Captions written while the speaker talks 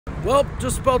Well,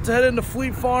 just about to head into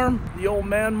Fleet Farm, the old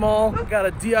man mall. Got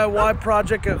a DIY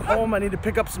project at home. I need to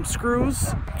pick up some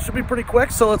screws. Should be pretty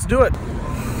quick, so let's do it.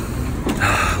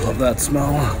 Love that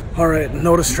smell. All right,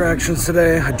 no distractions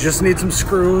today. I just need some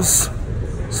screws.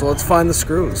 So let's find the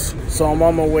screws. So I'm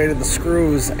on my way to the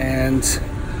screws and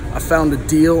I found a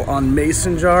deal on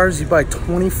mason jars. You buy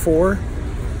 24,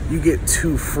 you get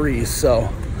 2 free. So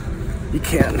you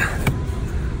can't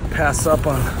pass up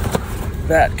on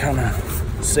that kind of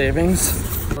savings.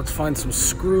 Let's find some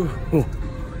screw. Ooh.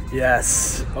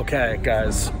 Yes. Okay,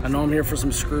 guys. I know I'm here for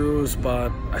some screws,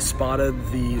 but I spotted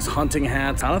these hunting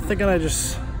hats. I'm thinking I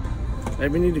just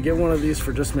maybe need to get one of these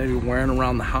for just maybe wearing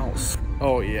around the house.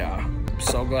 Oh yeah. I'm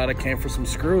so glad I came for some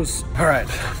screws. All right,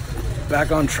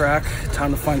 back on track. Time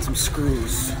to find some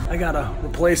screws. I gotta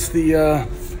replace the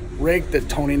rake that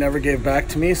Tony never gave back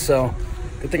to me, so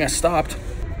good thing I stopped.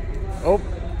 Oh,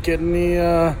 getting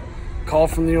the call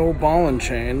from the old ball and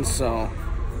chain, so.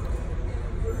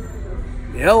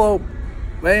 Hello.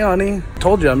 Hey, honey.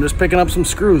 Told you, I'm just picking up some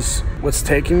screws. What's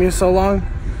taking me so long?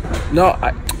 No,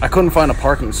 I couldn't find a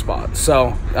parking spot,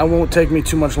 so that won't take me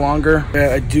too much longer.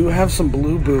 Yeah, I do have some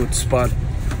blue boots, but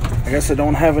I guess I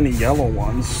don't have any yellow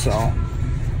ones, so.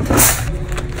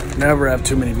 Never have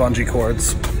too many bungee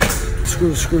cords.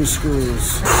 Screws, screws,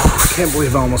 screws. I can't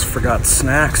believe I almost forgot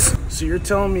snacks. So you're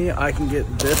telling me I can get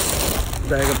this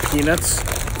bag of peanuts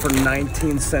for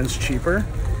 19 cents cheaper?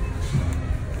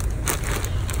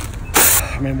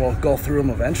 I mean, we'll go through them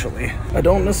eventually. I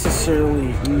don't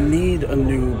necessarily need a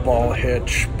new ball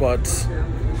hitch, but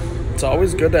it's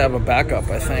always good to have a backup,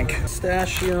 I think.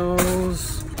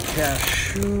 Pistachios,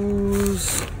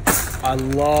 cashews. I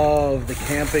love the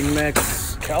camping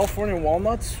mix. California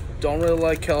walnuts. Don't really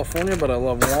like California, but I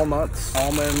love walnuts.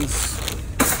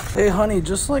 Almonds. Hey, honey,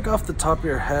 just like off the top of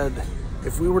your head,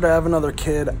 if we were to have another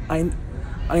kid, I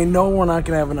know we're not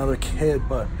gonna have another kid,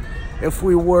 but if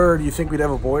we were, do you think we'd have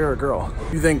a boy or a girl?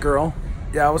 You think girl?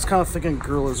 Yeah, I was kind of thinking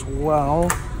girl as well.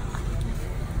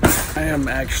 I am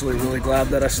actually really glad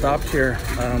that I stopped here.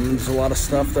 There's a lot of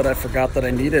stuff that I forgot that I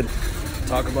needed.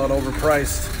 Talk about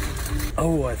overpriced.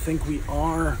 Oh, I think we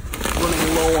are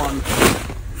running low on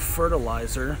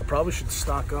fertilizer. Probably should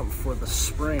stock up for the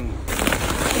spring.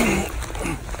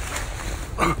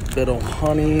 Bit of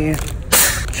honey,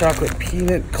 chocolate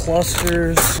peanut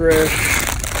clusters, fresh,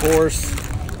 of course.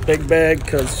 Big bag,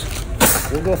 because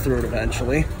we'll go through it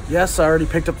eventually. Yes, I already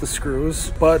picked up the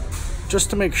screws, but just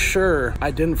to make sure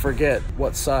I didn't forget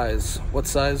what size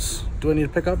do I need to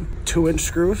pick up? 2-inch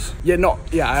screws? Yeah, no,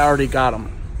 yeah, I already got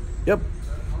them. Yep.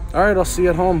 All right, I'll see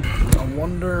you at home. I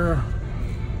wonder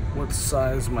what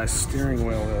size my steering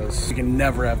wheel is. You can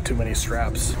never have too many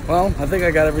straps. Well, I think I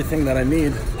got everything that I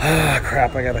need. Ah,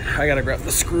 crap, I gotta grab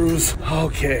the screws.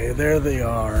 Okay, there they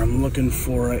are. I'm looking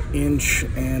for 1.25 inches.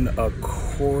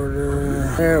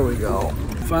 There we go.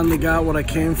 Finally got what I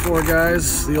came for,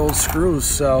 guys. The old screws,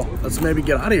 so let's maybe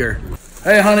get out of here.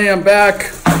 Hey, honey, I'm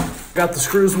back. Got the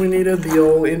screws we needed, the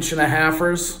old 1.5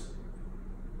 inches.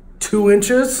 2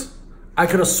 inches? I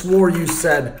could have swore you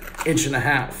said 1.5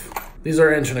 inches. These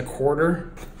are 1.25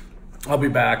 inches. I'll be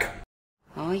back.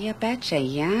 Oh, you betcha,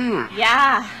 yeah.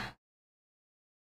 Yeah.